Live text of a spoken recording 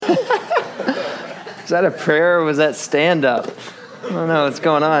Is that a prayer or was that stand up? I don't know what's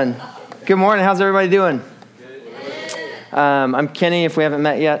going on. Good morning. How's everybody doing? I'm Kenny. If we haven't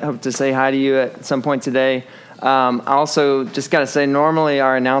met yet, hope to say hi to you at some point today. I also just got to say, normally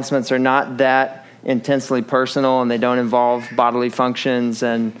our announcements are not that intensely personal and they don't involve bodily functions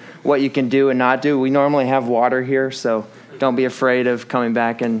and what you can do and not do. We normally have water here, so don't be afraid of coming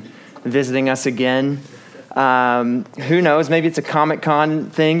back and visiting us again. Who knows? Maybe it's a Comic-Con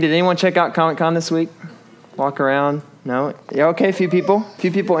thing. Did anyone check out Comic-Con this week? Walk around? No? Yeah, okay, a few people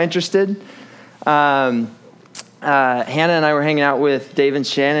interested. Hannah and I were hanging out with Dave and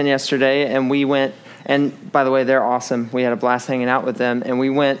Shannon yesterday, and we went, and by the way, they're awesome. We had a blast hanging out with them, and we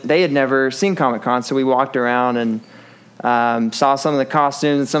went, they had never seen Comic-Con, so we walked around and saw some of the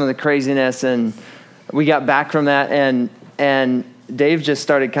costumes and some of the craziness, and we got back from that, and Dave just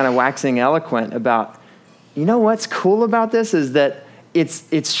started kind of waxing eloquent about, you know what's cool about this is that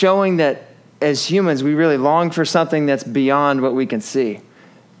it's showing that as humans, we really long for something that's beyond what we can see.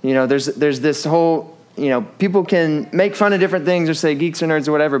 You know, there's this whole, you know, people can make fun of different things or say geeks or nerds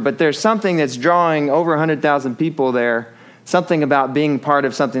or whatever, but there's something that's drawing over 100,000 people there, something about being part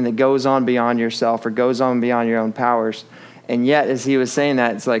of something that goes on beyond yourself or goes on beyond your own powers. And yet, as he was saying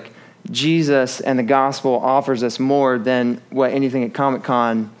that, it's like Jesus and the gospel offers us more than what anything at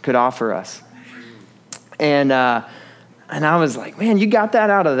Comic-Con could offer us. And I was like, man, you got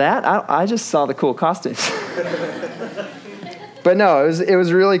that out of that? I just saw the cool costumes. But no, it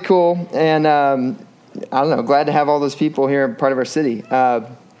was really cool. And I don't know, glad to have all those people here, part of our city.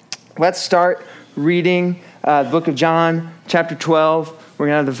 Let's start reading the book of John, chapter 12. We're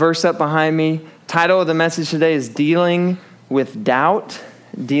going to have the verse up behind me. Title of the message today is Dealing with Doubt.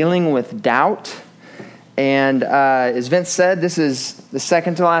 Dealing with Doubt. And as Vince said, this is the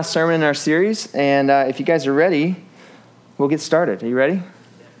second to last sermon in our series. And if you guys are ready, we'll get started. Are you ready?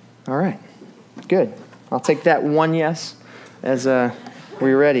 All right. Good. I'll take that one yes as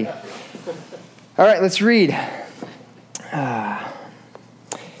we're ready. All right, let's read.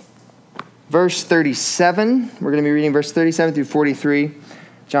 Verse 37. We're going to be reading verse 37 through 43.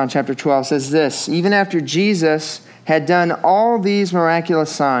 John chapter 12 says this: Even after Jesus had done all these miraculous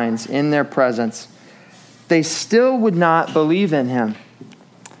signs in their presence, they still would not believe in him.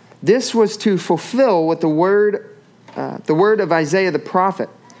 This was to fulfill what the word of Isaiah the prophet.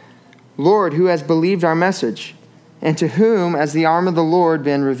 Lord, who has believed our message, and to whom has the arm of the Lord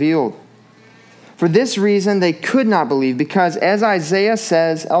been revealed? For this reason they could not believe, because as Isaiah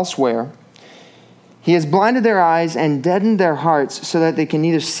says elsewhere, he has blinded their eyes and deadened their hearts, so that they can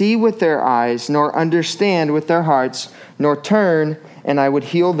neither see with their eyes, nor understand with their hearts, nor turn, and I would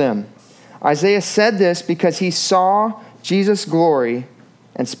heal them. Isaiah said this because he saw Jesus' glory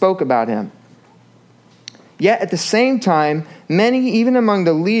and spoke about him. Yet at the same time, many, even among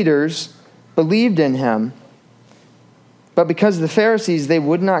the leaders, believed in him. But because of the Pharisees, they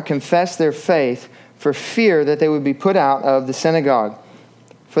would not confess their faith for fear that they would be put out of the synagogue.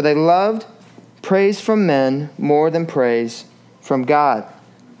 For they loved praise from men more than praise from God.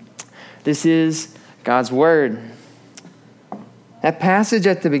 This is God's word. That passage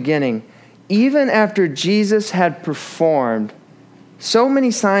at the beginning, even after Jesus had performed so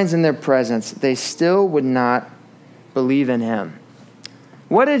many signs in their presence, they still would not believe in him.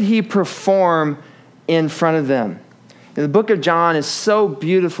 What did he perform in front of them? The book of John is so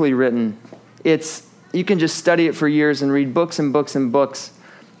beautifully written. You can just study it for years and read books and books and books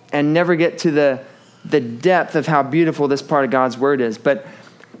and never get to the depth of how beautiful this part of God's word is. But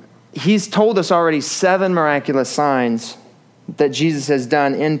he's told us already 7 miraculous signs that Jesus has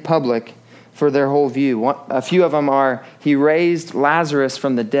done in public for their whole view. A few of them are, he raised Lazarus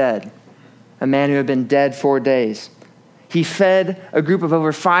from the dead, a man who had been dead 4 days. He fed a group of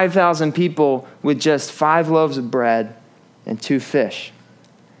over 5,000 people with just 5 loaves of bread and 2 fish.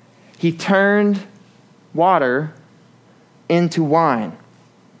 He turned water into wine.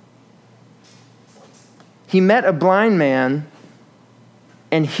 He met a blind man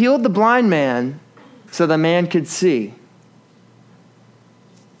and healed the blind man so the man could see.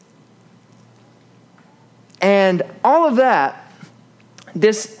 And all of that,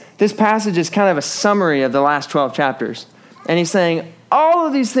 this passage is kind of a summary of the last 12 chapters. And he's saying all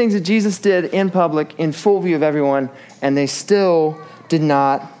of these things that Jesus did in public, in full view of everyone, and they still did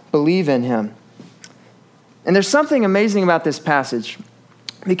not believe in him. And there's something amazing about this passage,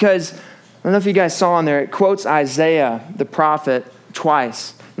 because I don't know if you guys saw on there, it quotes Isaiah, the prophet,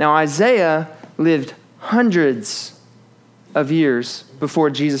 twice. Now, Isaiah lived hundreds of years before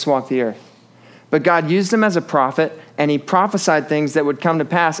Jesus walked the earth. But God used him as a prophet, and he prophesied things that would come to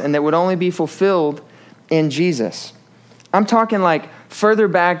pass and that would only be fulfilled in Jesus. I'm talking like further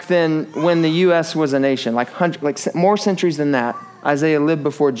back than when the U.S. was a nation, like more centuries than that. Isaiah lived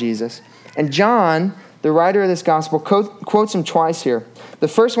before Jesus. And John, the writer of this gospel, quotes him twice here. The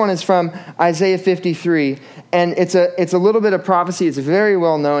first one is from Isaiah 53, and it's a little bit of prophecy. It's very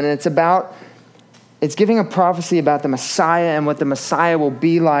well known, and it's giving a prophecy about the Messiah and what the Messiah will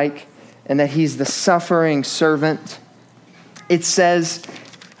be like, and that he's the suffering servant. It says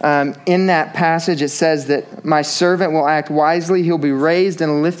in that passage, it says that my servant will act wisely. He'll be raised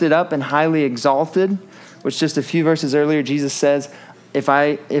and lifted up and highly exalted, which just a few verses earlier, Jesus says, if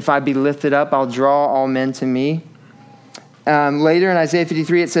I be lifted up, I'll draw all men to me. Later in Isaiah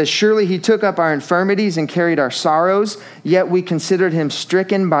 53, it says, surely he took up our infirmities and carried our sorrows, yet we considered him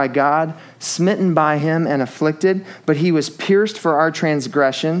stricken by God, smitten by him and afflicted, but he was pierced for our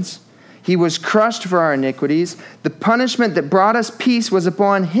transgressions. He was crushed for our iniquities. The punishment that brought us peace was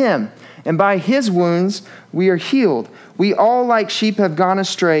upon him, and by his wounds we are healed. We all like sheep have gone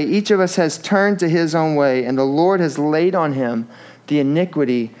astray. Each of us has turned to his own way, and the Lord has laid on him the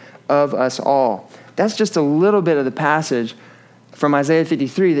iniquity of us all. That's just a little bit of the passage from Isaiah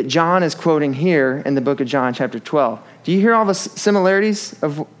 53 that John is quoting here in the book of John, chapter 12. Do you hear all the similarities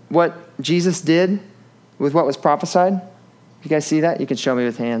of what Jesus did with what was prophesied? You guys see that? You can show me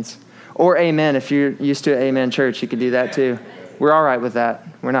with hands. Or amen. If you're used to amen church, you can do that too. We're all right with that.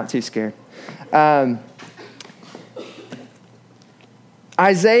 We're not too scared.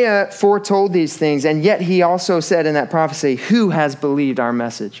 Isaiah foretold these things, and yet he also said in that prophecy, who has believed our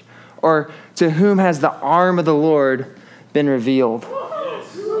message? Or to whom has the arm of the Lord been revealed?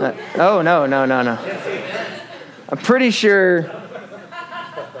 No. I'm pretty sure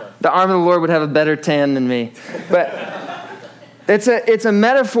the arm of the Lord would have a better tan than me. But it's a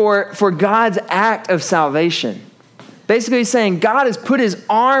metaphor for God's act of salvation. Basically he's saying God has put his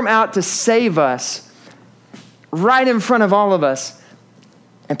arm out to save us right in front of all of us,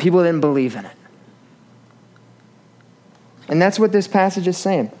 and people didn't believe in it. And that's what this passage is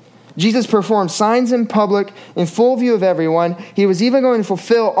saying. Jesus performed signs in public in full view of everyone. He was even going to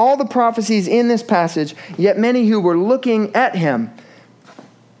fulfill all the prophecies in this passage, yet many who were looking at him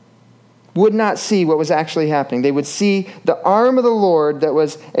would not see what was actually happening. They would see the arm of the Lord that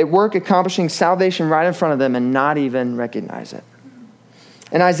was at work accomplishing salvation right in front of them and not even recognize it.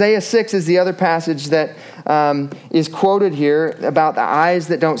 And Isaiah 6 is the other passage that is quoted here about the eyes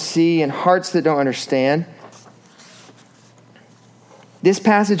that don't see and hearts that don't understand. This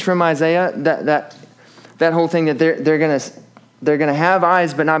passage from Isaiah, that whole thing that they're gonna have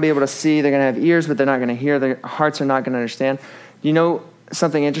eyes but not be able to see, they're gonna have ears but they're not gonna hear, their hearts are not gonna understand. You know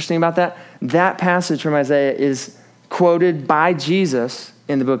something interesting about that? That passage from Isaiah is quoted by Jesus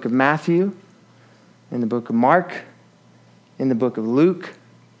in the book of Matthew, in the book of Mark, in the book of Luke,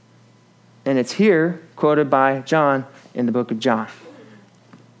 and it's here quoted by John in the book of John.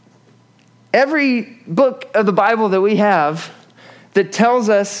 Every book of the Bible that we have that tells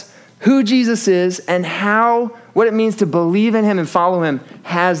us who Jesus is and what it means to believe in him and follow him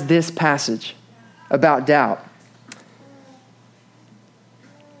has this passage about doubt.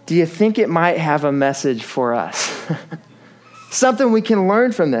 Do you think it might have a message for us? Something we can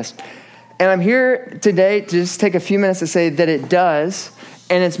learn from this. And I'm here today to just take a few minutes to say that it does,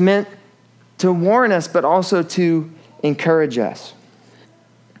 and it's meant to warn us, but also to encourage us.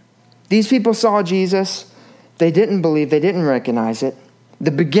 These people saw Jesus. They didn't believe. They didn't recognize it.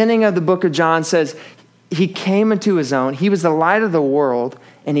 The beginning of the book of John says he came into his own. He was the light of the world,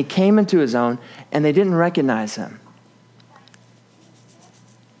 and he came into his own, and they didn't recognize him.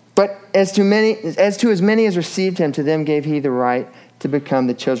 But as to as many as received him, to them gave he the right to become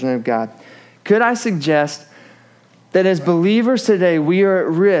the children of God. Could I suggest that as believers today, we are at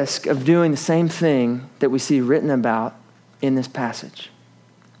risk of doing the same thing that we see written about in this passage?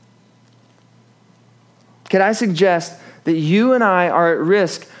 Could I suggest that you and I are at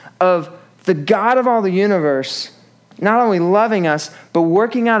risk of the God of all the universe not only loving us, but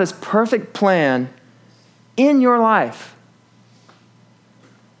working out his perfect plan in your life,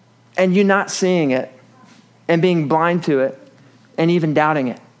 and you not seeing it and being blind to it and even doubting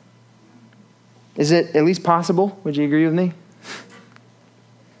it? Is it at least possible? Would you agree with me?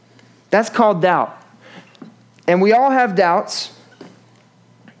 That's called doubt. And we all have doubts.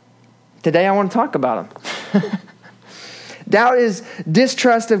 Today I want to talk about them. Doubt is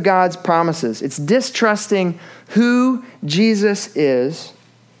distrust of God's promises. It's distrusting who Jesus is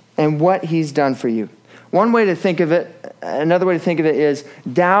and what he's done for you. One way to think of it, another way to think of it is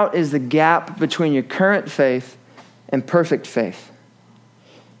doubt is the gap between your current faith and perfect faith.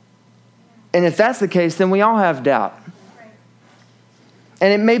 And if that's the case, then we all have doubt.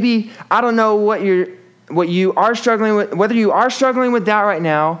 And it may be, I don't know what what you are struggling with, whether you are struggling with doubt right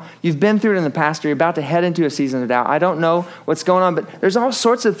now, you've been through it in the past, or you're about to head into a season of doubt. I don't know what's going on, but there's all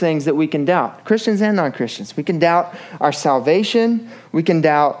sorts of things that we can doubt, Christians and non-Christians. We can doubt our salvation. We can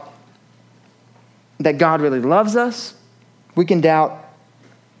doubt that God really loves us. We can doubt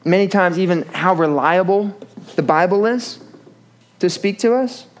many times even how reliable the Bible is to speak to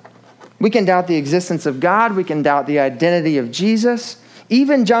us. We can doubt the existence of God. We can doubt the identity of Jesus.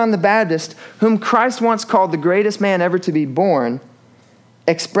 Even John the Baptist, whom Christ once called the greatest man ever to be born,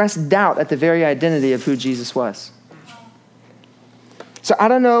 expressed doubt at the very identity of who Jesus was. So I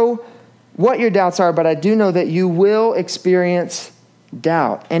don't know what your doubts are, but I do know that you will experience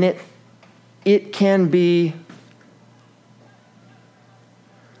doubt. And it can be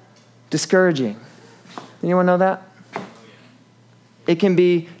discouraging. Anyone know that? It can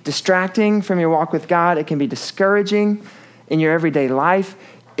be distracting from your walk with God. It can be discouraging in your everyday life.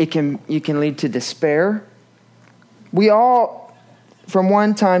 You can lead to despair. We all, from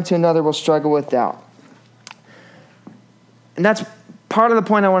one time to another, will struggle with doubt. And that's part of the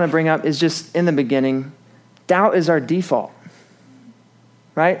point I want to bring up is just in the beginning, doubt is our default,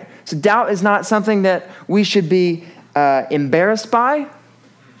 right? So doubt is not something that we should be embarrassed by.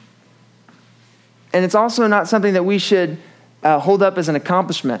 And it's also not something that we should hold up as an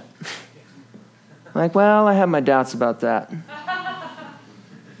accomplishment. Like, well, I have my doubts about that.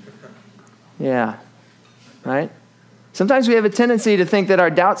 Yeah, right? Sometimes we have a tendency to think that our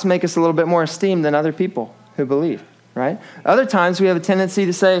doubts make us a little bit more esteemed than other people who believe, right? Other times we have a tendency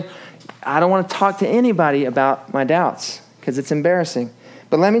to say, I don't want to talk to anybody about my doubts because it's embarrassing.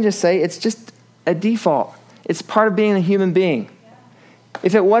 But let me just say, it's just a default. It's part of being a human being.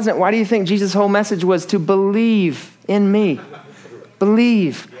 If it wasn't, why do you think Jesus' whole message was to believe in me?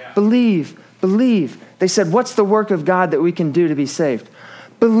 Believe, believe, believe. They said, what's the work of God that we can do to be saved?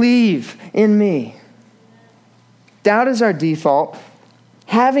 Believe in me. Doubt is our default.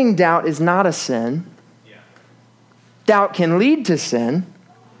 Having doubt is not a sin. Doubt can lead to sin.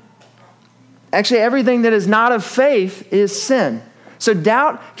 Actually, everything that is not of faith is sin. So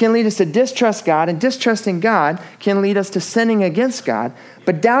doubt can lead us to distrust God, and distrusting God can lead us to sinning against God.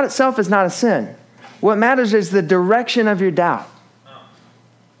 But doubt itself is not a sin. What matters is the direction of your doubt.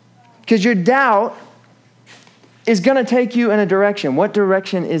 Because your doubt is going to take you in a direction. What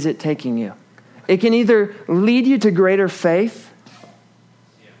direction is it taking you? It can either lead you to greater faith,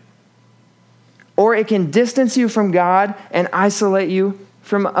 or it can distance you from God and isolate you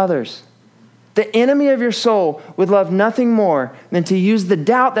from others. The enemy of your soul would love nothing more than to use the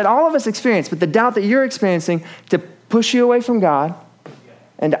doubt that all of us experience, but the doubt that you're experiencing, to push you away from God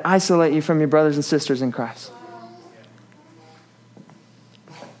and to isolate you from your brothers and sisters in Christ.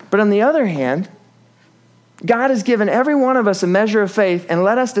 But on the other hand, God has given every one of us a measure of faith and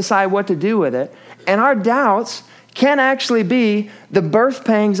let us decide what to do with it. And our doubts can actually be the birth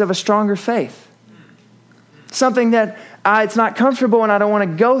pangs of a stronger faith. Something that it's not comfortable and I don't want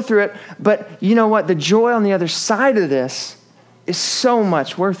to go through it. But you know what? The joy on the other side of this is so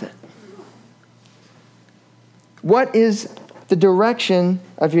much worth it. What is the direction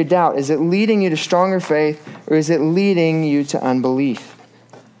of your doubt? Is it leading you to stronger faith, or is it leading you to unbelief?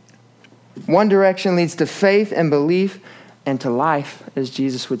 One direction leads to faith and belief and to life, as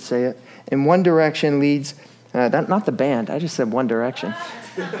Jesus would say it. And one direction leads, not the band, I just said one direction.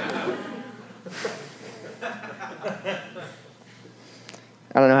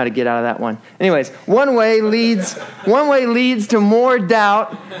 I don't know how to get out of that one. Anyways, one way leads to more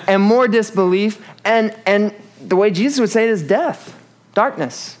doubt and more disbelief, and the way Jesus would say it is death,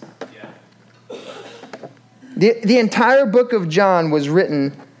 darkness. The entire book of John was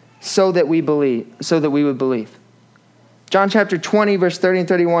written so that we would believe. John chapter 20, verse 30 and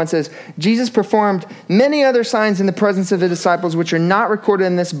 31 says, Jesus performed many other signs in the presence of the disciples, which are not recorded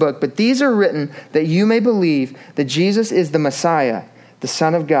in this book, but these are written that you may believe that Jesus is the Messiah, the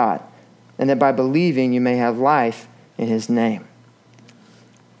Son of God, and that by believing you may have life in his name.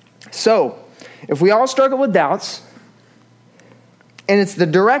 So, if we all struggle with doubts, and it's the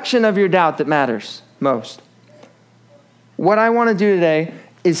direction of your doubt that matters most, what I want to do today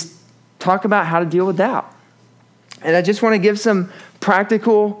is talk about how to deal with doubt. And I just want to give some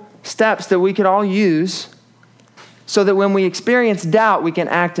practical steps that we could all use so that when we experience doubt, we can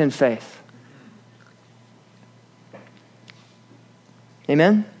act in faith.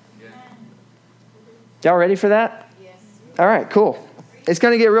 Amen? Yeah. Y'all ready for that? Yes. All right, cool. It's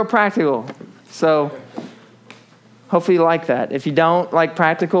going to get real practical. So hopefully you like that. If you don't like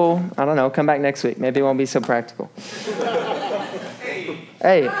practical, I don't know, come back next week. Maybe it won't be so practical.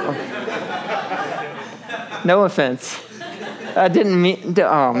 Hey. No offense. I didn't mean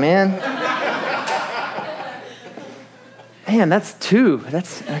to, oh man. Man, that's 2.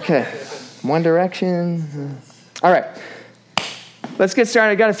 That's okay. One Direction. All right. Let's get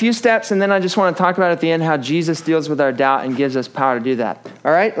started. I got a few steps, and then I just want to talk about at the end how Jesus deals with our doubt and gives us power to do that.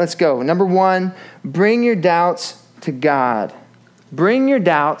 All right, let's go. Number 1, bring your doubts to God. Bring your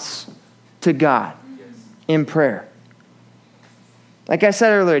doubts to God in prayer. Like I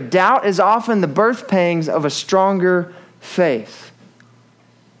said earlier, doubt is often the birth pangs of a stronger faith.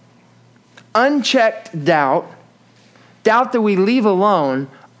 Unchecked doubt that we leave alone,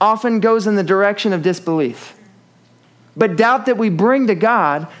 often goes in the direction of disbelief. But doubt that we bring to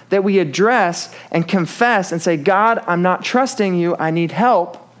God, that we address and confess and say, God, I'm not trusting you, I need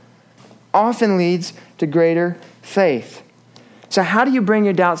help, often leads to greater faith. So how do you bring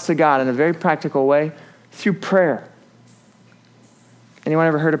your doubts to God in a very practical way? Through prayer. Anyone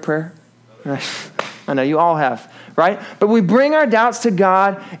ever heard of prayer? I know you all have, right? But we bring our doubts to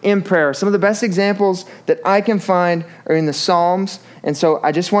God in prayer. Some of the best examples that I can find are in the Psalms. And so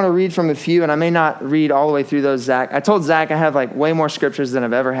I just want to read from a few, and I may not read all the way through those, Zach. I told Zach I have like way more scriptures than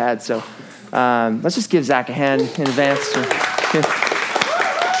I've ever had. So let's just give Zach a hand in advance.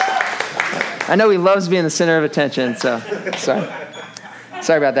 I know he loves being the center of attention, so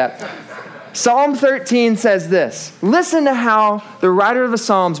sorry about that. Psalm 13 says this: listen to how the writer of the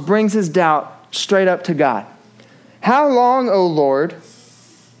Psalms brings his doubt straight up to God. How long, O Lord,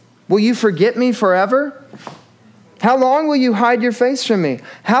 will you forget me forever? How long will you hide your face from me?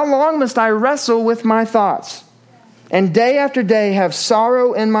 How long must I wrestle with my thoughts and day after day have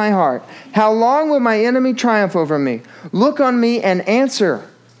sorrow in my heart? How long will my enemy triumph over me? Look on me and answer,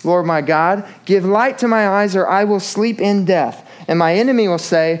 Lord my God. Give light to my eyes, or I will sleep in death. And my enemy will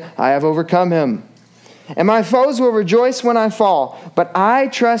say, I have overcome him. And my foes will rejoice when I fall. But I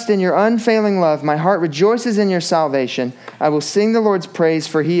trust in your unfailing love. My heart rejoices in your salvation. I will sing the Lord's praise,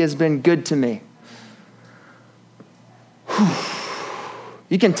 for he has been good to me. Whew.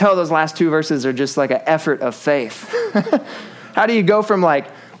 You can tell those last 2 verses are just like an effort of faith. How do you go from like,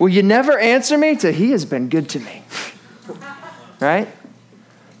 will you never answer me, to he has been good to me? Right?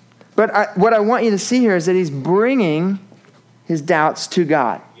 But what I want you to see here is that he's bringing his doubts to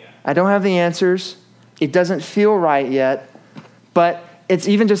God. I don't have the answers. It doesn't feel right yet. But it's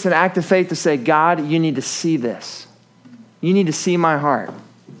even just an act of faith to say, God, you need to see this. You need to see my heart.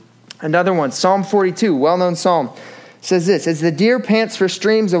 Another one, Psalm 42, well-known psalm, says this: as the deer pants for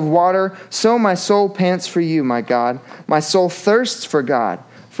streams of water, so my soul pants for you, my God. My soul thirsts for God,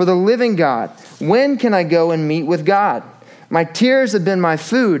 for the living God. When can I go and meet with God? My tears have been my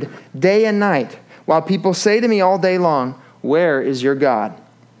food day and night, while people say to me all day long, where is your God?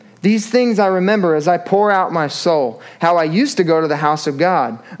 These things I remember as I pour out my soul, how I used to go to the house of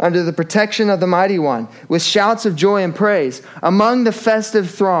God, under the protection of the Mighty One, with shouts of joy and praise, among the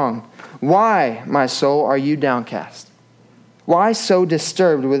festive throng. Why, my soul, are you downcast? Why so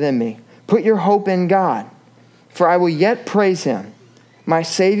disturbed within me? Put your hope in God, for I will yet praise him, my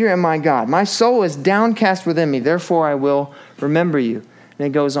Savior and my God. My soul is downcast within me, therefore I will remember you. And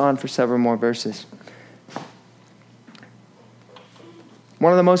it goes on for several more verses.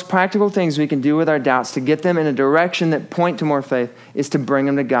 One of the most practical things we can do with our doubts to get them in a direction that point to more faith is to bring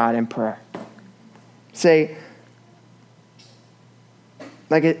them to God in prayer. Say,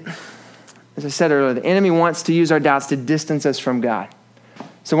 as I said earlier, the enemy wants to use our doubts to distance us from God.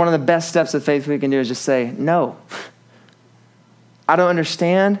 So one of the best steps of faith we can do is just say, no, I don't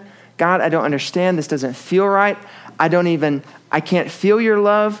understand. God, I don't understand. This doesn't feel right. I can't feel your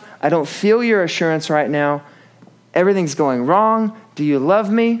love. I don't feel your assurance right now. Everything's going wrong. Do you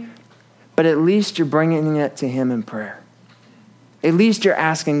love me? But at least you're bringing it to him in prayer. At least you're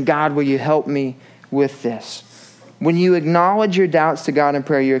asking, God, will you help me with this? When you acknowledge your doubts to God in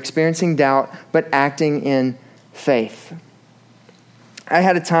prayer, you're experiencing doubt, but acting in faith. I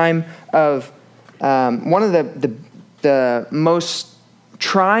had a time of one of the most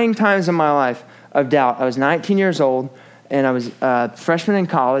trying times in my life of doubt. I was 19 years old, and I was a freshman in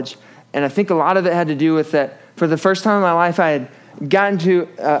college, and I think a lot of it had to do with that. For the first time in my life, I had gotten to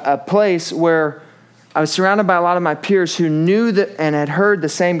a place where I was surrounded by a lot of my peers who knew that and had heard the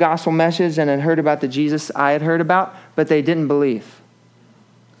same gospel message and had heard about the Jesus I had heard about, but they didn't believe.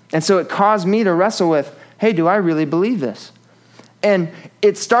 And so it caused me to wrestle with, hey, do I really believe this? And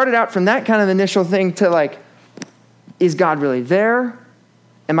it started out from that kind of initial thing to like, is God really there?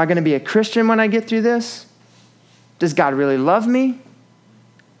 Am I going to be a Christian when I get through this? Does God really love me?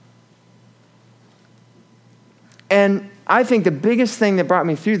 And I think the biggest thing that brought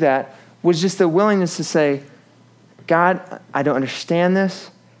me through that was just the willingness to say, God, I don't understand this.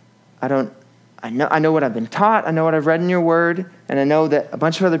 I know what I've been taught. I know what I've read in your word. And I know that a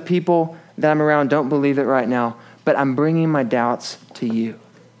bunch of other people that I'm around don't believe it right now. but I'm bringing my doubts to you.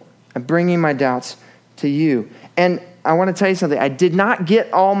 I'm bringing my doubts to you. And I want to tell you something. I did not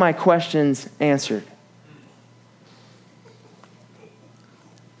get all my questions answered.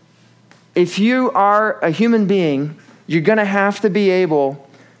 If you are a human being, you're going to have to be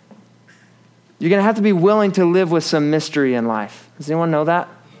willing to live with some mystery in life. Does anyone know that?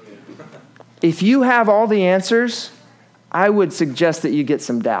 If you have all the answers, I would suggest that you get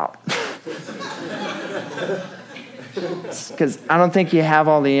some doubt. Because I don't think you have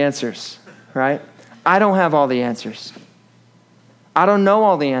all the answers, right? I don't have all the answers. I don't know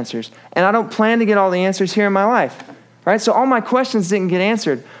all the answers. And I don't plan to get all the answers here in my life, right? So all my questions didn't get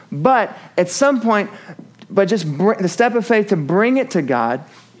answered. But at some point, the step of faith to bring it to God,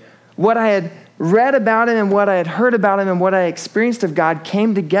 what I had read about him and what I had heard about him and what I experienced of God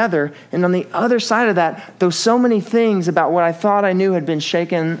came together. And on the other side of that, though so many things about what I thought I knew had been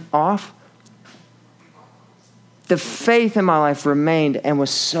shaken off, the faith in my life remained and was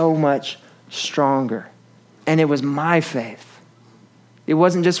so much stronger. And it was my faith. It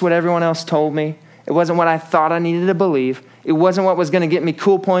wasn't just what everyone else told me. It wasn't what I thought I needed to believe. It wasn't what was going to get me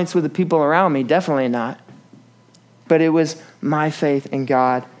cool points with the people around me. Definitely not. But it was my faith in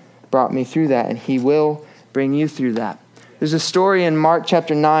God brought me through that, and he will bring you through that. There's a story in Mark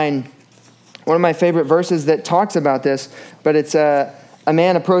chapter 9, one of my favorite verses that talks about this, but it's a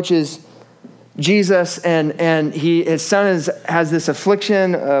man approaches Jesus, and his son has this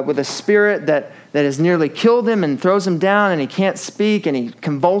affliction with a spirit that has nearly killed him and throws him down, and he can't speak, and he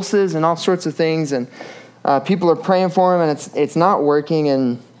convulses and all sorts of things, and people are praying for him, and it's not working,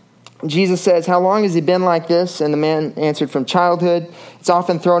 and Jesus says, "How long has he been like this?" And the man answered, "From childhood. It's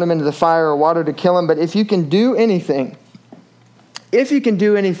often thrown him into the fire or water to kill him, but if you can do anything,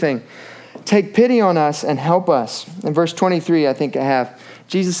 take pity on us and help us." In verse 23, I think I have,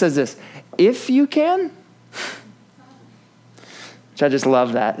 Jesus says this, "If you can," which I just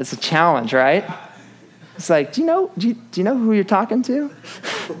love that. It's a challenge, right? It's like, do you know who you're talking to?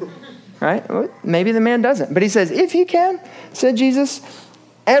 Right? Well, maybe the man doesn't. But he says, "If you can," said Jesus,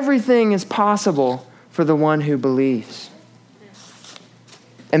 "everything is possible for the one who believes."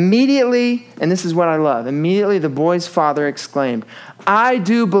 Immediately, and this is what I love, immediately the boy's father exclaimed, "I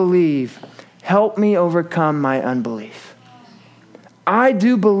do believe. Help me overcome my unbelief." I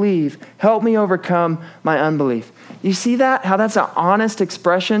do believe. Help me overcome my unbelief. You see that? How that's an honest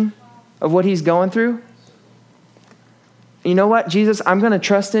expression of what he's going through? You know what, Jesus, I'm going to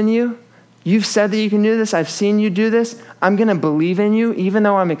trust in you. You've said that you can do this. I've seen you do this. I'm going to believe in you, even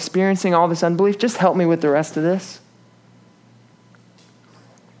though I'm experiencing all this unbelief. Just help me with the rest of this.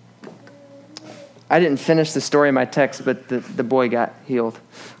 I didn't finish the story in my text, but the boy got healed.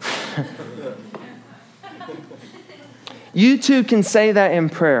 You too can say that in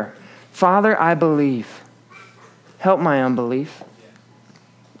prayer. Father, I believe. Help my unbelief.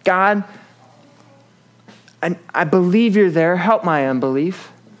 God, I believe you're there. Help my unbelief.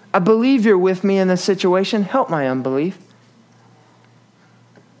 I believe you're with me in this situation. Help my unbelief.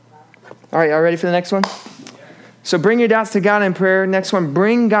 All right, y'all ready for the next one? So bring your doubts to God in prayer. Next one,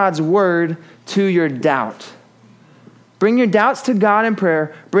 bring God's word to your doubt. Bring your doubts to God in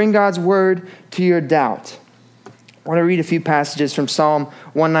prayer. Bring God's word to your doubt. I want to read a few passages from Psalm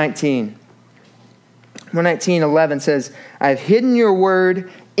 119. 119:11 says, "I have hidden your word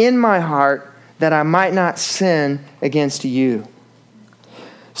in my heart that I might not sin against you."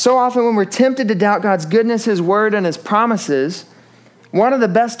 So often when we're tempted to doubt God's goodness, his word, and his promises, one of the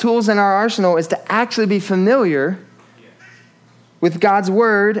best tools in our arsenal is to actually be familiar with God's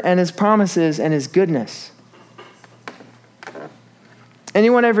word and his promises and his goodness.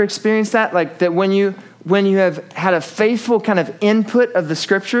 Anyone ever experienced that? Like that when you have had a faithful kind of input of the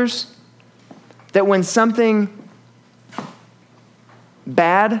scriptures, that when something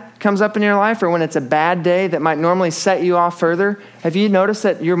bad comes up in your life, or when it's a bad day that might normally set you off further, have you noticed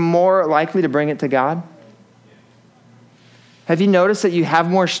that you're more likely to bring it to God? Have you noticed that you have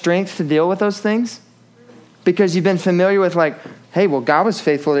more strength to deal with those things? Because you've been familiar with like, hey, well, God was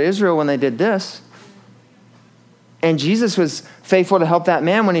faithful to Israel when they did this. And Jesus was faithful to help that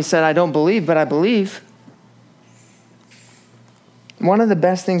man when he said, I don't believe, but I believe. One of the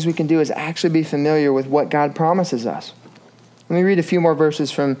best things we can do is actually be familiar with what God promises us. Let me read a few more verses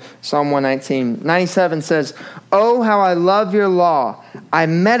from Psalm 119. 97 says, "Oh, how I love your law. I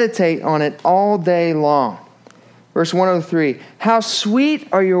meditate on it all day long." Verse 103, "How sweet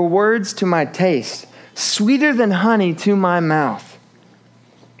are your words to my taste, sweeter than honey to my mouth."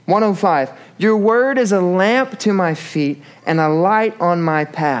 105, "Your word is a lamp to my feet and a light on my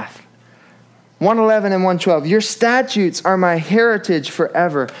path." 111 and 112, "Your statutes are my heritage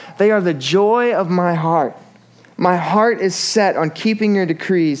forever. They are the joy of my heart. My heart is set on keeping your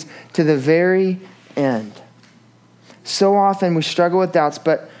decrees to the very end. So often we struggle with doubts,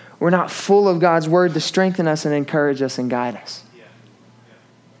 but we're not full of God's word to strengthen us and encourage us and guide us.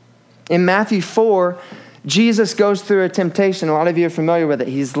 In Matthew 4, Jesus goes through a temptation. A lot of you are familiar with it.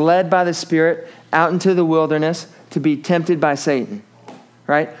 He's led by the Spirit out into the wilderness to be tempted by Satan,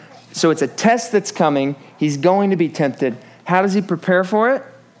 right? So it's a test that's coming. He's going to be tempted. How does he prepare for it?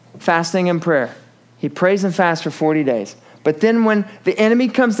 Fasting and prayer. He prays and fasts for 40 days. But then when the enemy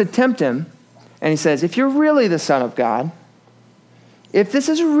comes to tempt him, and he says, if you're really the Son of God, if this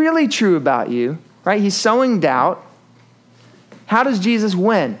is really true about you, right? He's sowing doubt. How does Jesus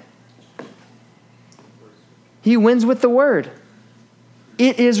win? He wins with the word.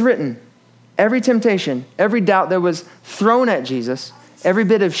 It is written. Every temptation, every doubt that was thrown at Jesus, every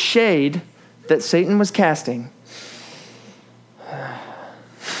bit of shade that Satan was casting,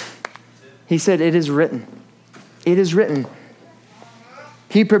 he said, it is written. It is written.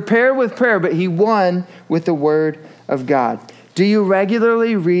 He prepared with prayer, but he won with the word of God. Do you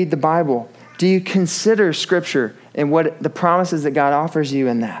regularly read the Bible? Do you consider Scripture and what the promises that God offers you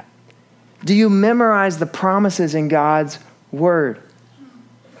in that? Do you memorize the promises in God's word?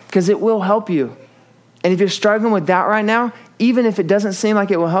 Because it will help you. And if you're struggling with doubt right now, even if it doesn't seem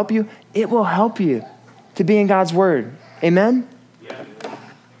like it will help you to be in God's word. Amen? Yeah.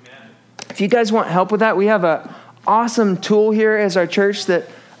 Amen. If you guys want help with that, we have an awesome tool here as our church that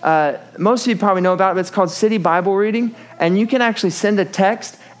most of you probably know about, but it's called City Bible Reading. And you can actually send a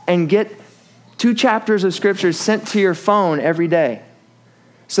text and get 2 chapters of Scripture sent to your phone every day.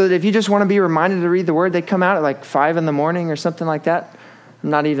 So that if you just want to be reminded to read the word, they come out at like 5 a.m. or something like that. I'm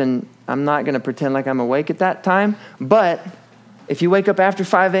not going to pretend like I'm awake at that time. But if you wake up after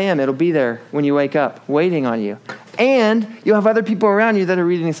 5 a.m., it'll be there when you wake up, waiting on you. And you'll have other people around you that are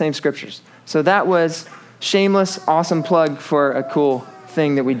reading the same scriptures. So that was shameless, awesome plug for a cool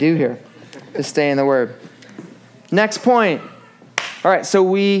thing that we do here to stay in the word. Next point. All right, so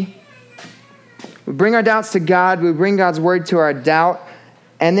we bring our doubts to God. We bring God's word to our doubt.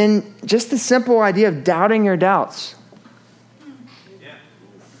 And then just the simple idea of doubting your doubts.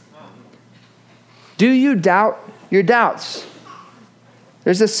 Do you doubt your doubts?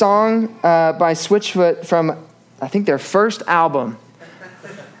 There's a song by Switchfoot from, I think, their first album,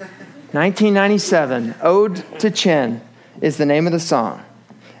 1997. Ode to Chen is the name of the song.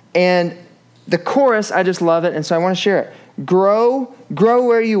 And the chorus, I just love it, and so I want to share it. Grow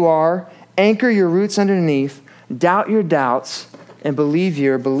where you are, anchor your roots underneath, doubt your doubts, and believe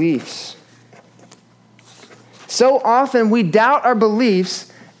your beliefs. So often we doubt our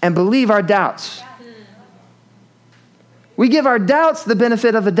beliefs and believe our doubts. We give our doubts the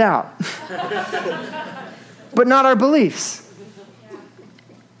benefit of a doubt, but not our beliefs.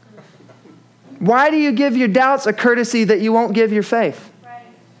 Why do you give your doubts a courtesy that you won't give your faith?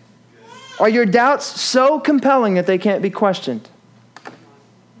 Are your doubts so compelling that they can't be questioned?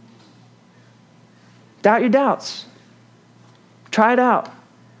 Doubt your doubts. Try it out.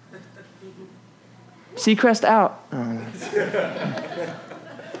 Seacrest out.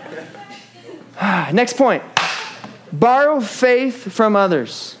 Next point. Borrow faith from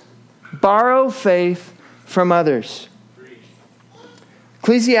others. Borrow faith from others.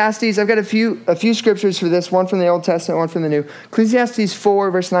 Ecclesiastes, I've got a few scriptures for this, one from the Old Testament, one from the New. Ecclesiastes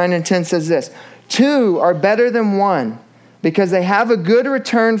 4, verse 9 and 10 says this: 2 are better than 1 because they have a good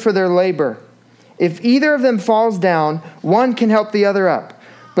return for their labor. If either of them falls down, one can help the other up.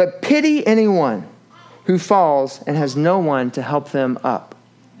 But pity anyone who falls and has no one to help them up.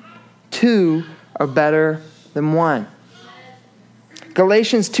 2 are better than 1.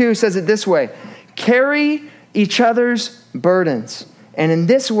 Galatians 2 says it this way: carry each other's burdens, and in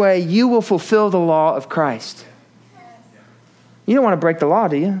this way you will fulfill the law of Christ. You don't want to break the law,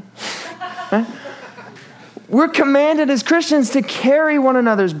 do you? Right? We're commanded as Christians to carry one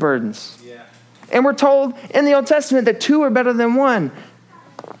another's burdens. Yeah. And we're told in the Old Testament that 2 are better than 1.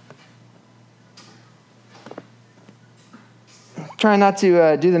 Try not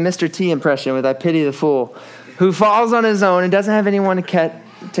to do the Mr. T impression with "I pity the fool who falls on his own and doesn't have anyone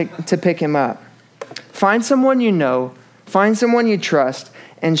to pick him up." Find someone you know, find someone you trust,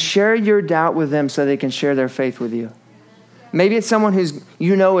 and share your doubt with them so they can share their faith with you. Maybe it's someone who's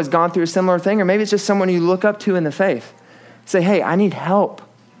has gone through a similar thing, or maybe it's just someone you look up to in the faith. Say, "Hey, I need help.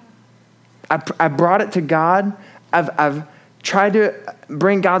 I brought it to God. I've tried to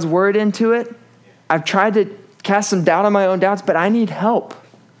bring God's word into it. I've tried to cast some doubt on my own doubts, but I need help."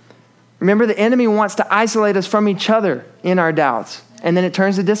 Remember, the enemy wants to isolate us from each other in our doubts. And then it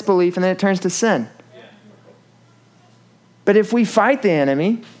turns to disbelief, and then it turns to sin. But if we fight the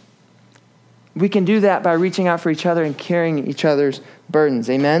enemy We can do that by reaching out for each other and carrying each other's burdens.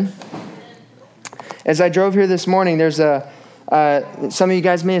 Amen? As I drove here this morning, there's some of you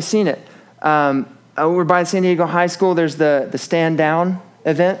guys may have seen it. Over by San Diego High School, there's the Stand Down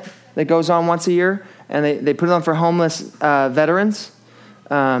event that goes on once a year, and they put it on for homeless veterans.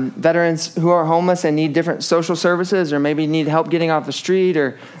 Veterans who are homeless and need different social services, or maybe need help getting off the street,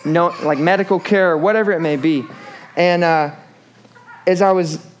 or like medical care, or whatever it may be. And as I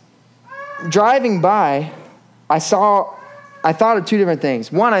was driving by, I thought of two different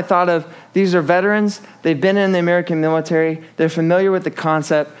things. One, I thought of, these are veterans. They've been in the American military. They're familiar with the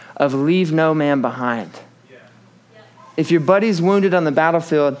concept of leave no man behind. Yeah. If your buddy's wounded on the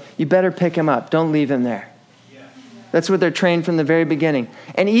battlefield, you better pick him up. Don't leave him there. Yeah. That's what they're trained from the very beginning.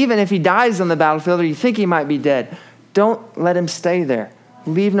 And even if he dies on the battlefield, or you think he might be dead, don't let him stay there.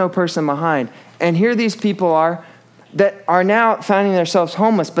 Leave no person behind. And here these people are that are now finding themselves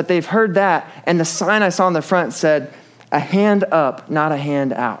homeless, but they've heard that, and the sign I saw on the front said, "A hand up, not a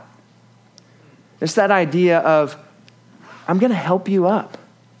hand out." It's that idea of, I'm going to help you up.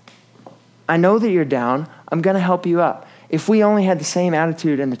 I know that you're down. I'm going to help you up. If we only had the same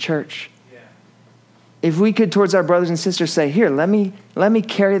attitude in the church, if we could towards our brothers and sisters say, here, let me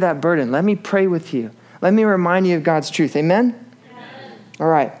carry that burden. Let me pray with you. Let me remind you of God's truth. Amen? Amen. All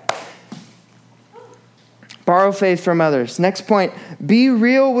right. Borrow faith from others. Next point, be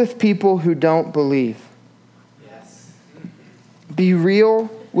real with people who don't believe. Yes. Be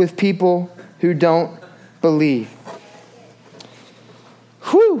real with people who don't believe.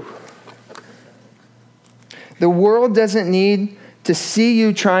 Whew. The world doesn't need to see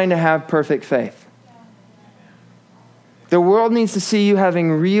you trying to have perfect faith. The world needs to see you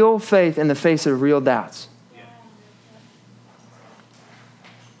having real faith in the face of real doubts.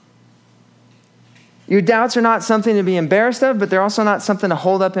 Your doubts are not something to be embarrassed of, but they're also not something to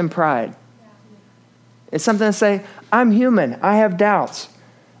hold up in pride. It's something to say, I'm human. I have doubts.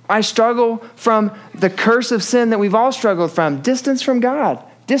 I struggle from the curse of sin that we've all struggled from, distance from God,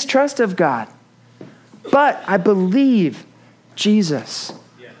 distrust of God. But I believe Jesus.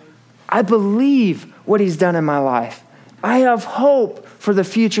 I believe what he's done in my life. I have hope for the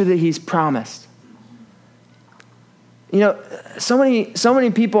future that he's promised. You know, so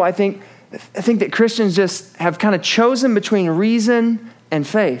many people, I think that Christians just have kind of chosen between reason and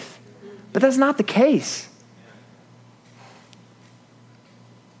faith. But that's not the case.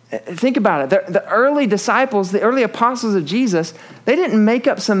 Think about it. The early disciples, the early apostles of Jesus, they didn't make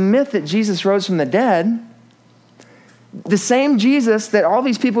up some myth that Jesus rose from the dead. The same Jesus that all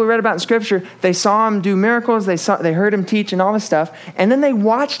these people we read about in Scripture, they saw him do miracles, they heard him teach and all this stuff, and then they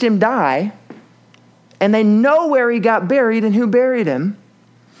watched him die, and they know where he got buried and who buried him.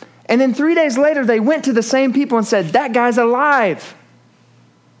 And then 3 days later, they went to the same people and said, that guy's alive.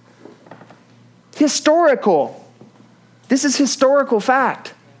 Historical. This is historical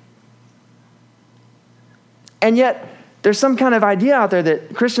fact. And yet, there's some kind of idea out there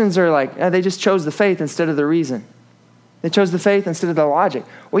that Christians are like, they just chose the faith instead of the reason. They chose the faith instead of the logic.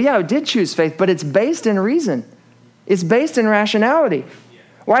 Well, yeah, it did choose faith, but it's based in reason. It's based in rationality.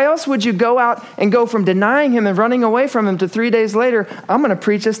 Why else would you go out and go from denying him and running away from him to 3 days later, I'm going to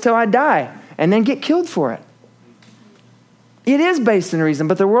preach this till I die, and then get killed for it? It is based in reason,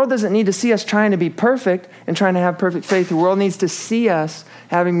 but the world doesn't need to see us trying to be perfect and trying to have perfect faith. The world needs to see us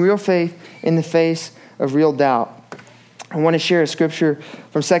having real faith in the face of real doubt. I want to share a scripture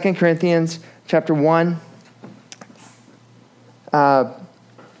from 2 Corinthians chapter 1,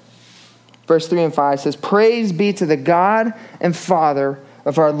 verse 3 and 5 says, "Praise be to the God and Father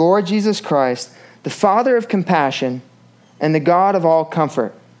of our Lord Jesus Christ, the Father of compassion and the God of all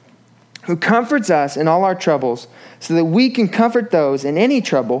comfort, who comforts us in all our troubles, so that we can comfort those in any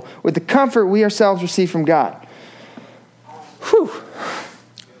trouble with the comfort we ourselves receive from God." Whew.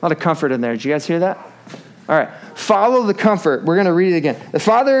 A lot of comfort in there. Did you guys hear that? All right. Follow the comfort. We're going to read it again. The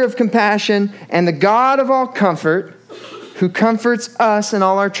Father of compassion and the God of all comfort, who comforts us in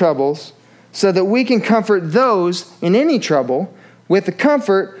all our troubles, so that we can comfort those in any trouble with the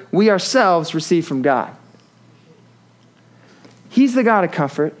comfort we ourselves receive from God. He's the God of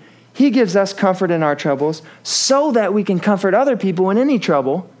comfort. He gives us comfort in our troubles so that we can comfort other people in any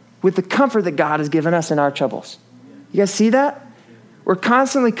trouble with the comfort that God has given us in our troubles. You guys see that? We're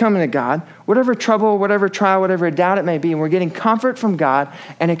constantly coming to God, whatever trouble, whatever trial, whatever doubt it may be, and we're getting comfort from God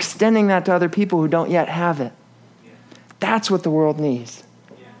and extending that to other people who don't yet have it. That's what the world needs.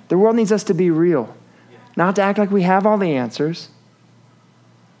 The world needs us to be real, not to act like we have all the answers,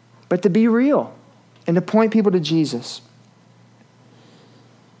 but to be real and to point people to Jesus.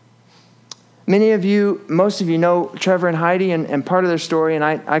 Most of you know Trevor and Heidi and part of their story. And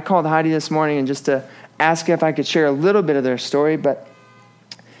I called Heidi this morning and just to ask if I could share a little bit of their story. But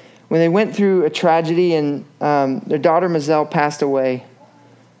when they went through a tragedy and their daughter Mazel passed away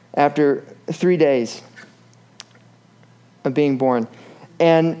after 3 days of being born.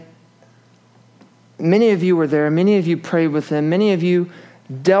 And many of you were there. Many of you prayed with them. Many of you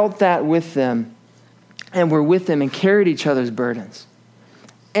dealt that with them and were with them and carried each other's burdens.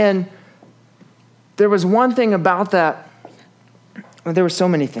 And there was one thing about that. Well, there were so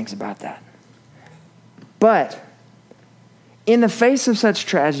many things about that. But in the face of such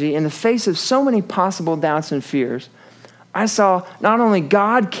tragedy, in the face of so many possible doubts and fears, I saw not only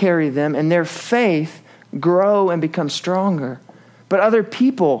God carry them and their faith grow and become stronger, but other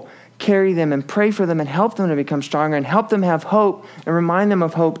people carry them and pray for them and help them to become stronger and help them have hope and remind them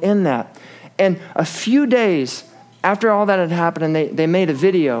of hope in that. And a few days after all that had happened, and they made a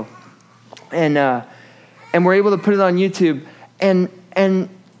video and were able to put it on YouTube. And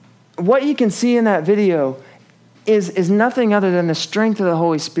what you can see in that video is nothing other than the strength of the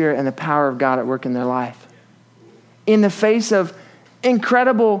Holy Spirit and the power of God at work in their life. In the face of an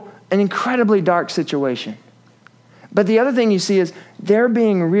incredibly dark situation. But the other thing you see is they're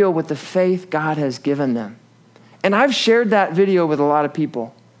being real with the faith God has given them. And I've shared that video with a lot of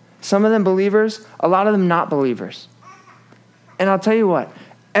people. Some of them believers, a lot of them not believers. And I'll tell you what,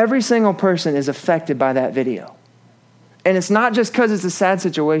 every single person is affected by that video. And it's not just because it's a sad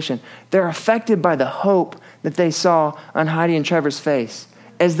situation. They're affected by the hope that they saw on Heidi and Trevor's face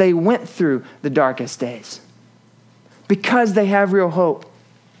as they went through the darkest days. Because they have real hope.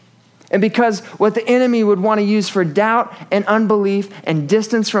 And because what the enemy would want to use for doubt and unbelief and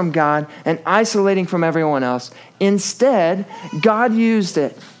distance from God and isolating from everyone else, instead, God used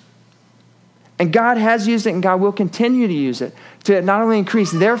it. And God has used it and God will continue to use it to not only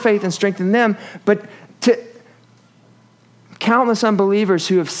increase their faith and strengthen them, but to countless unbelievers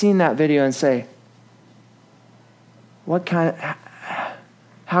who have seen that video and say,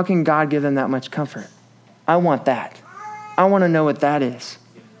 how can God give them that much comfort? I want that. I want to know what that is.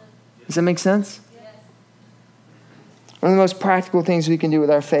 Does that make sense? One of the most practical things we can do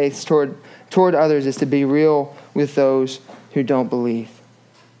with our faith toward others is to be real with those who don't believe.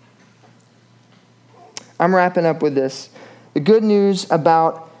 I'm wrapping up with this. The good news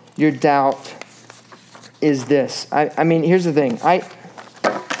about your doubt is this. I mean, here's the thing.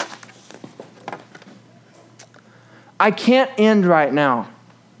 I can't end right now.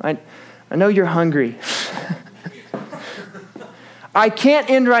 I know you're hungry. I can't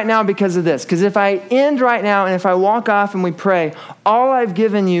end right now because of this. Because if I end right now and if I walk off and we pray, all I've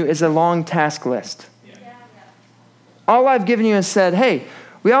given you is a long task list. All I've given you is said, hey,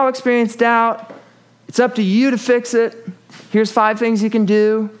 we all experience doubt. It's up to you to fix it. Here's 5 things you can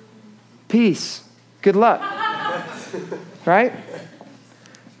do. Peace. Good luck. Right?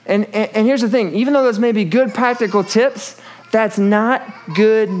 And here's the thing. Even though those may be good practical tips, that's not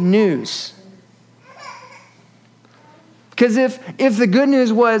good news. Because if the good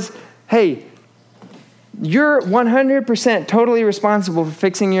news was, hey, you're 100% totally responsible for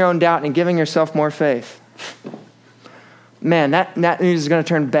fixing your own doubt and giving yourself more faith, man, that news is going to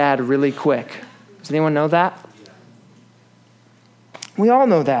turn bad really quick. Does anyone know that? We all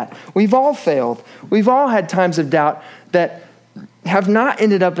know that. We've all failed. We've all had times of doubt that have not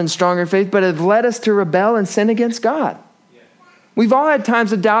ended up in stronger faith, but have led us to rebel and sin against God. We've all had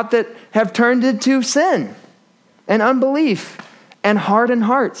times of doubt that have turned into sin and unbelief and hardened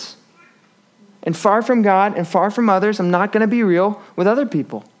hearts. And far from God and far from others, I'm not going to be real with other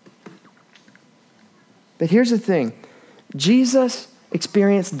people. But here's the thing. Jesus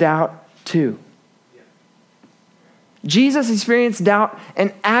experienced doubt too. Jesus experienced doubt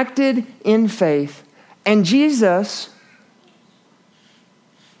and acted in faith. And Jesus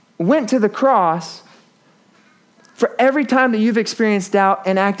went to the cross for every time that you've experienced doubt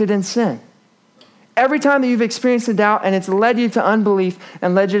and acted in sin. Every time that you've experienced a doubt and it's led you to unbelief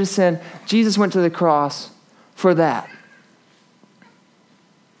and led you to sin, Jesus went to the cross for that.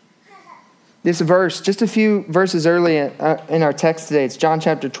 This verse, just a few verses early in our text today, it's John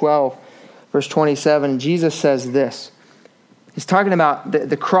chapter 12, verse 27. Jesus says this. He's talking about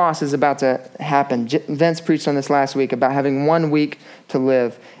the cross is about to happen. Vince preached on this last week about having 1 week to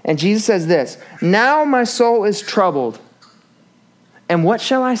live. And Jesus says this, "Now my soul is troubled. And what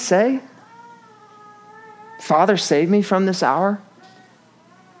shall I say? Father, save me from this hour."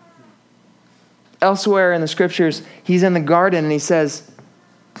 Elsewhere in the scriptures, he's in the garden and he says,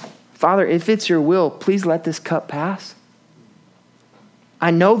 "Father, if it's your will, please let this cup pass.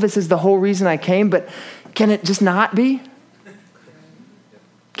 I know this is the whole reason I came, but can it just not be?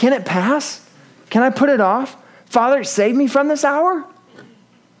 Can it pass? Can I put it off? Father, save me from this hour?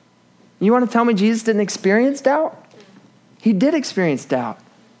 You want to tell me Jesus didn't experience doubt? He did experience doubt.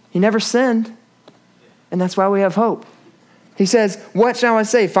 He never sinned. And that's why we have hope. He says, what shall I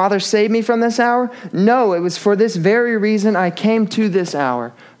say? Father, save me from this hour? No, it was for this very reason I came to this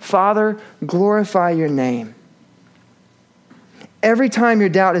hour. Father, glorify your name. Every time your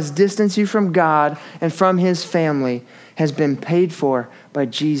doubt has distanced you from God and from his family has been paid for by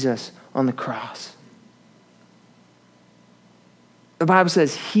Jesus on the cross. The Bible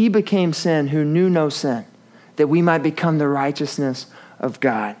says he became sin who knew no sin, that we might become the righteousness of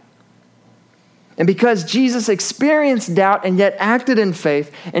God. And because Jesus experienced doubt and yet acted in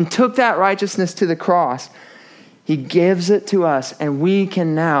faith and took that righteousness to the cross, he gives it to us, and we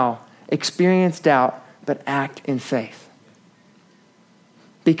can now experience doubt but act in faith.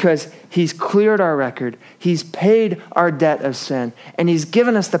 Because he's cleared our record, he's paid our debt of sin, and he's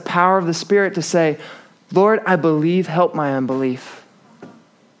given us the power of the Spirit to say, Lord, I believe, help my unbelief.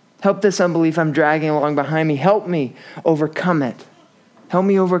 Help this unbelief I'm dragging along behind me. Help me overcome it. Help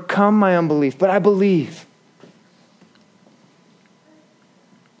me overcome my unbelief, but I believe.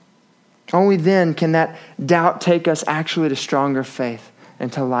 Only then can that doubt take us actually to stronger faith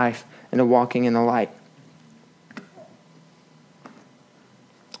and to life and to walking in the light.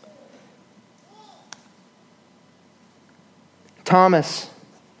 Thomas.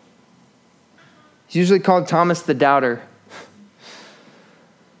 He's usually called Thomas the Doubter.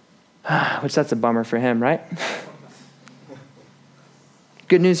 Which that's a bummer for him, right?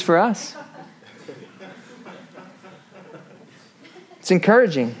 Good news for us. It's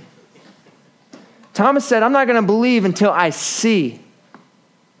encouraging. Thomas said, I'm not going to believe until I see.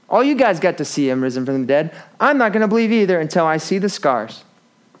 All you guys got to see him risen from the dead. I'm not going to believe either until I see the scars.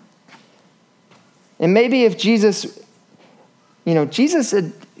 And maybe if Jesus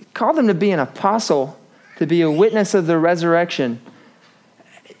had called him to be an apostle, to be a witness of the resurrection.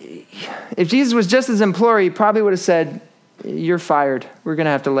 If Jesus was just as imploring, he probably would have said, you're fired. We're going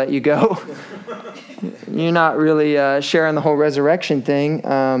to have to let you go. You're not really sharing the whole resurrection thing.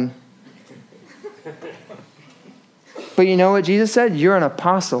 But you know what Jesus said? You're an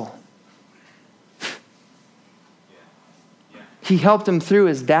apostle. He helped him through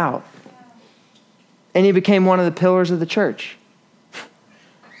his doubt. And he became one of the pillars of the church.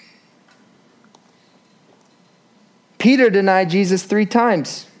 Peter denied Jesus 3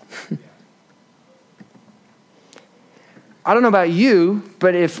 times. I don't know about you,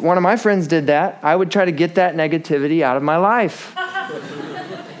 but if one of my friends did that, I would try to get that negativity out of my life.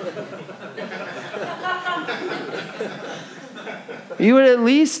 You would at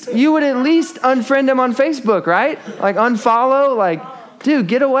least unfriend him on Facebook, right? Like unfollow, like, dude,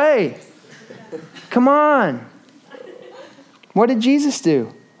 get away. Come on. What did Jesus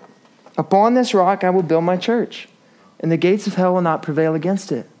do? Upon this rock I will build my church, and the gates of hell will not prevail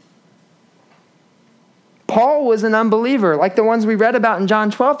against it. Paul was an unbeliever, like the ones we read about in John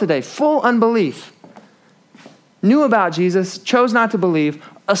 12 today. Full unbelief. Knew about Jesus, chose not to believe,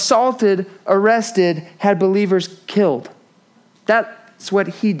 assaulted, arrested, had believers killed. That's what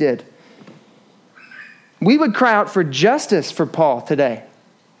he did. We would cry out for justice for Paul today.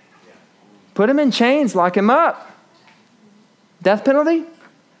 Put him in chains, lock him up. Death penalty?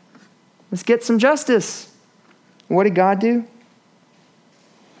 Let's get some justice. What did God do?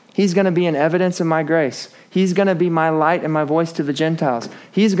 He's going to be an evidence of my grace. He's going to be my light and my voice to the Gentiles.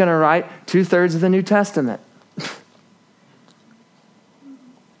 He's going to write 2/3 of the New Testament.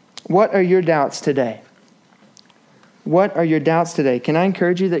 What are your doubts today? What are your doubts today? Can I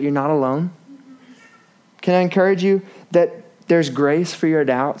encourage you that you're not alone? Can I encourage you that there's grace for your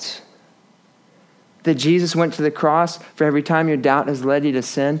doubts? That Jesus went to the cross for every time your doubt has led you to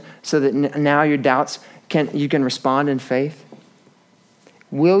sin, so that now your doubts you can respond in faith?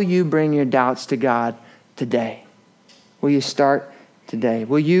 Will you bring your doubts to God today? Will you start today?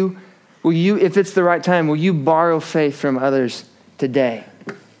 Will you, if it's the right time, will you borrow faith from others today?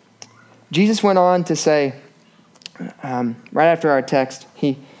 Jesus went on to say, right after our text,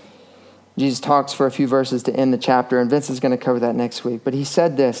 Jesus talks for a few verses to end the chapter, and Vince is going to cover that next week. But he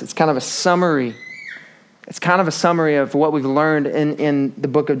said this. It's kind of a summary. It's kind of a summary of what we've learned in the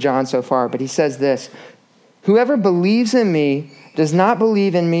book of John so far. But he says this: whoever believes in me does not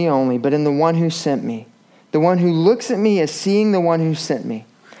believe in me only, but in the one who sent me. The one who looks at me is seeing the one who sent me.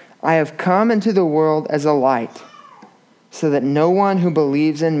 I have come into the world as a light, so that no one who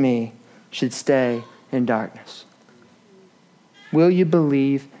believes in me should stay in darkness. Will you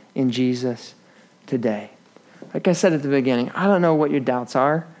believe in Jesus today? Like I said at the beginning, I don't know what your doubts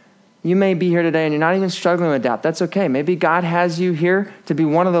are. You may be here today and you're not even struggling with doubt. That's okay. Maybe God has you here to be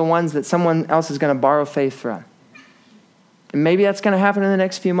one of the ones that someone else is going to borrow faith from. And maybe that's going to happen in the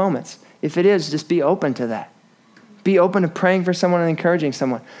next few moments. If it is, just be open to that. Be open to praying for someone and encouraging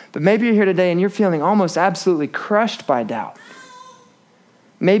someone. But maybe you're here today and you're feeling almost absolutely crushed by doubt.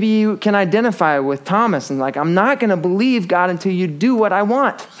 Maybe you can identify with Thomas and like, I'm not going to believe God until you do what I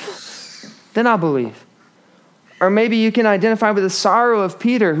want. Then I'll believe. Or maybe you can identify with the sorrow of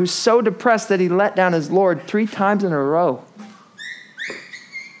Peter, who's so depressed that he let down his Lord 3 times in a row,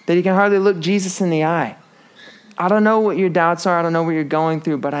 that he can hardly look Jesus in the eye. I don't know what your doubts are. I don't know what you're going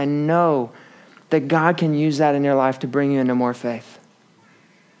through, but I know that God can use that in your life to bring you into more faith,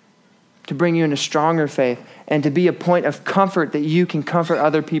 to bring you into stronger faith, and to be a point of comfort that you can comfort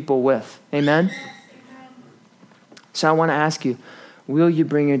other people with. Amen? So I want to ask you, will you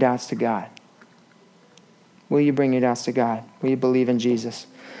bring your doubts to God? Will you bring your doubts to God? Will you believe in Jesus?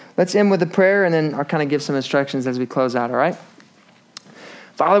 Let's end with a prayer, and then I'll kind of give some instructions as we close out, all right?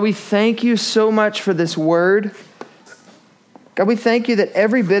 Father, we thank you so much for this word. God, we thank you that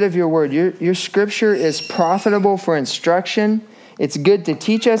every bit of your word, your scripture is profitable for instruction. It's good to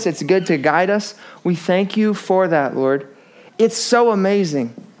teach us. It's good to guide us. We thank you for that, Lord. It's so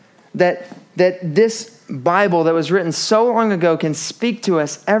amazing that this Bible that was written so long ago can speak to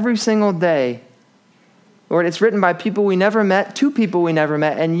us every single day. Lord, it's written by people we never met, 2 people we never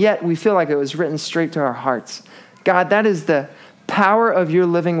met, and yet we feel like it was written straight to our hearts. God, that is the power of your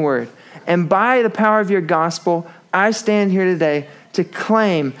living word. And by the power of your gospel, I stand here today to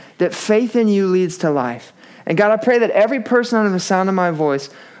claim that faith in you leads to life. And God, I pray that every person under the sound of my voice,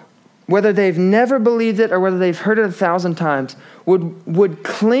 whether they've never believed it or whether they've heard it 1,000 times, would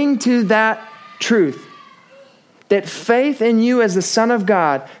cling to that truth. That faith in you as the Son of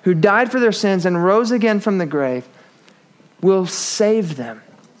God, who died for their sins and rose again from the grave, will save them.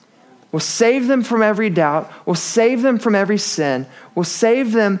 Will save them from every doubt. Will save them from every sin. Will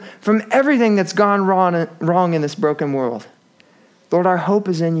save them from everything that's gone wrong in this broken world. Lord, our hope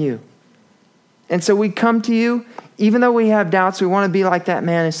is in you. And so we come to you, even though we have doubts, we want to be like that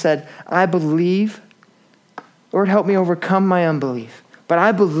man who said, I believe. Lord, help me overcome my unbelief. But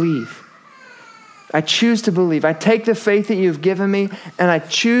I believe. I choose to believe. I take the faith that you've given me and I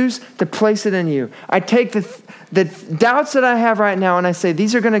choose to place it in you. I take the doubts that I have right now and I say,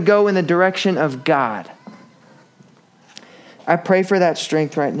 these are going to go in the direction of God. I pray for that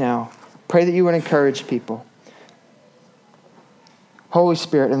strength right now. Pray that you would encourage people. Holy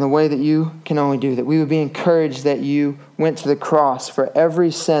Spirit, in the way that you can only do, that we would be encouraged that you went to the cross for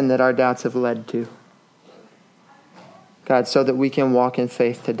every sin that our doubts have led to. God, so that we can walk in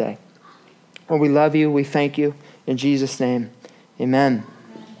faith today. Lord, we love you. We thank you. In Jesus' name, amen.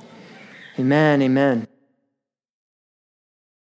 Amen, amen.